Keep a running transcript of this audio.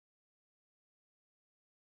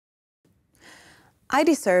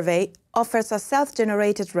IdSurvey offers a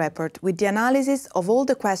self-generated report with the analysis of all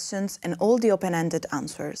the questions and all the open-ended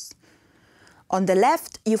answers. On the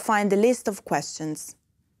left, you find the list of questions.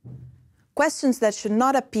 Questions that should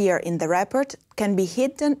not appear in the report can be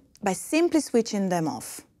hidden by simply switching them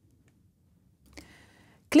off.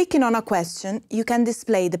 Clicking on a question, you can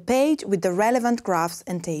display the page with the relevant graphs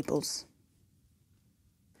and tables.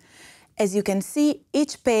 As you can see,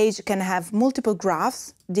 each page can have multiple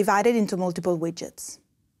graphs divided into multiple widgets.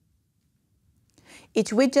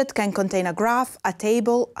 Each widget can contain a graph, a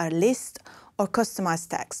table, a list, or customized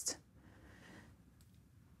text.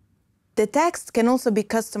 The text can also be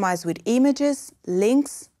customized with images,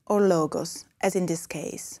 links, or logos, as in this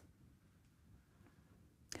case.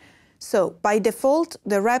 So, by default,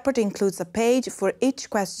 the report includes a page for each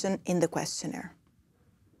question in the questionnaire.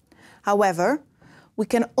 However, we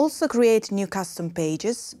can also create new custom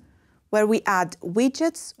pages where we add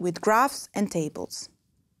widgets with graphs and tables,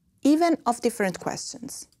 even of different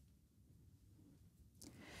questions.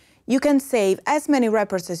 You can save as many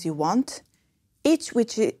reports as you want, each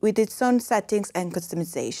with its own settings and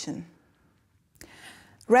customization.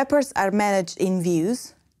 Reports are managed in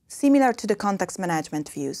views, similar to the context management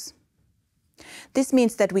views. This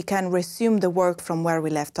means that we can resume the work from where we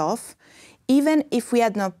left off, even if we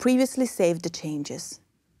had not previously saved the changes.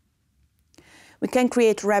 We can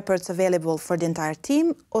create reports available for the entire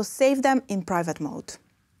team or save them in private mode.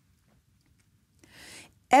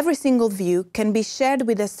 Every single view can be shared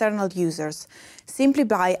with external users simply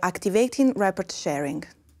by activating report sharing.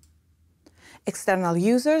 External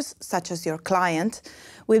users, such as your client,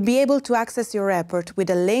 will be able to access your report with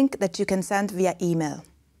a link that you can send via email.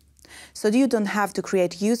 So you don't have to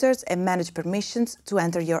create users and manage permissions to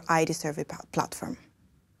enter your IdSurvey platform.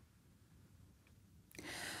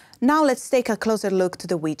 Now let's take a closer look to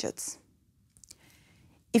the widgets.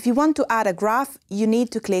 If you want to add a graph, you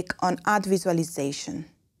need to click on Add Visualization.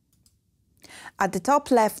 At the top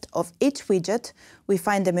left of each widget, we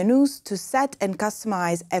find the menus to set and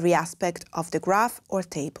customize every aspect of the graph or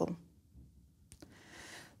table.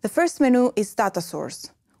 The first menu is Data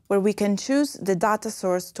Source, where we can choose the data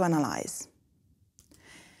source to analyze.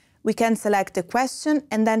 We can select the question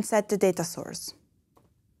and then set the data source.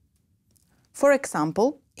 For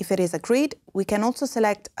example, if it is a grid, we can also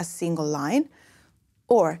select a single line,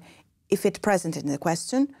 or if it's present in the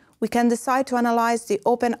question, we can decide to analyze the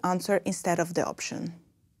open answer instead of the option.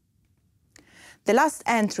 The last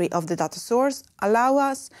entry of the data source allows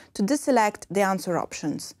us to deselect the answer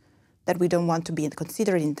options that we don't want to be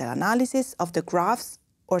considered in the analysis of the graphs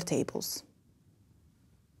or tables.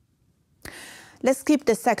 Let's skip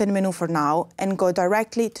the second menu for now and go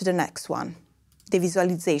directly to the next one, the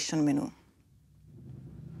visualization menu.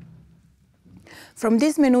 From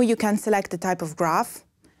this menu, you can select the type of graph,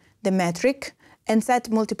 the metric, and set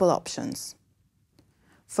multiple options.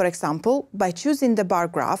 For example, by choosing the bar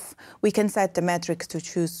graph, we can set the metrics to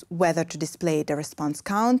choose whether to display the response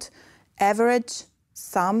count, average,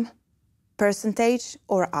 sum, percentage,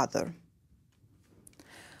 or other.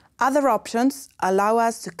 Other options allow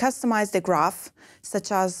us to customize the graph,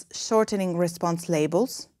 such as shortening response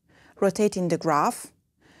labels, rotating the graph,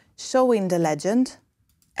 showing the legend,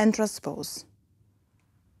 and transpose.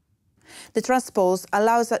 The transpose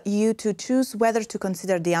allows you to choose whether to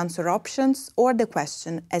consider the answer options or the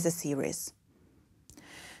question as a series.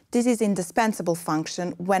 This is an indispensable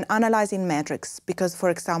function when analyzing metrics because,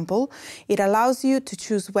 for example, it allows you to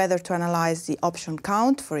choose whether to analyze the option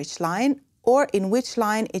count for each line or in which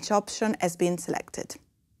line each option has been selected.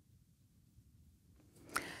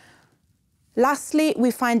 Lastly,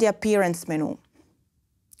 we find the Appearance menu.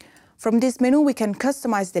 From this menu, we can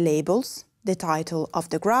customize the labels, the title of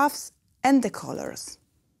the graphs, and the colors.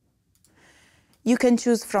 You can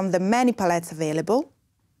choose from the many palettes available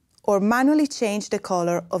or manually change the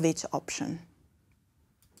color of each option.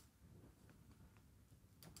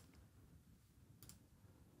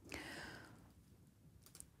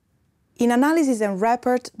 In Analysis and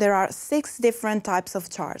Report, there are 6 different types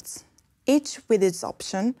of charts, each with its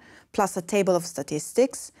option, plus a table of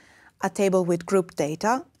statistics, a table with group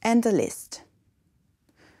data, and a list.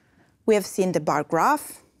 We have seen the bar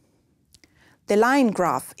graph. The line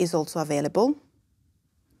graph is also available.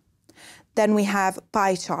 Then we have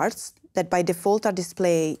pie charts that by default are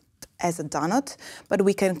displayed as a donut, but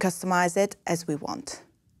we can customize it as we want.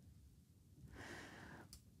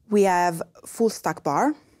 We have full stack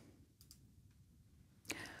bar,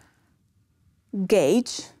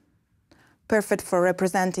 gauge, perfect for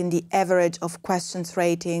representing the average of questions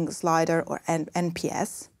rating, slider, or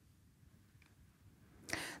NPS.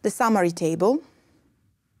 The summary table,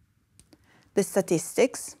 the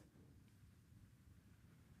statistics,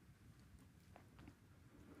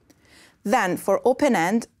 Then for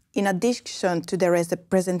open-end, in addition to the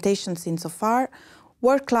presentation seen so far,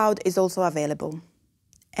 Word Cloud is also available.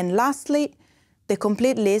 And lastly, the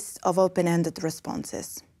complete list of open-ended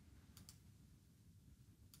responses.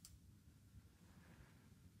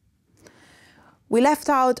 We left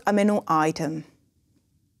out a menu item.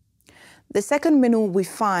 The second menu we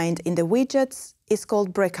find in the widgets is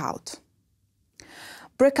called Breakout.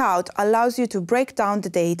 Breakout allows you to break down the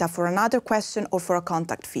data for another question or for a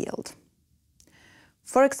contact field.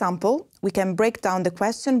 For example, we can break down the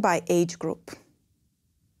question by age group.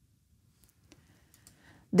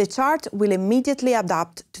 The chart will immediately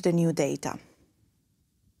adapt to the new data.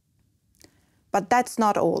 But that's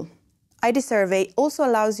not all. IdSurvey also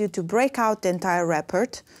allows you to break out the entire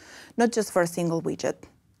report, not just for a single widget.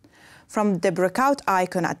 From the breakout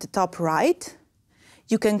icon at the top right,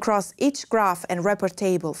 you can cross each graph and report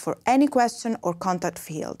table for any question or contact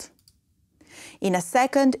field. In a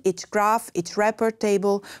second, each graph, each report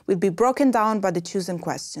table will be broken down by the chosen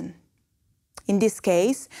question. In this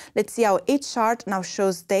case, let's see how each chart now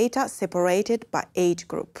shows data separated by age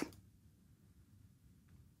group.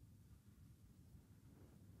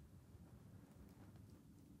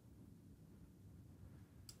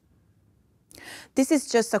 This is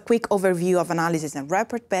just a quick overview of analysis and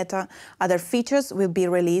report beta. Other features will be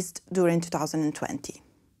released during 2020.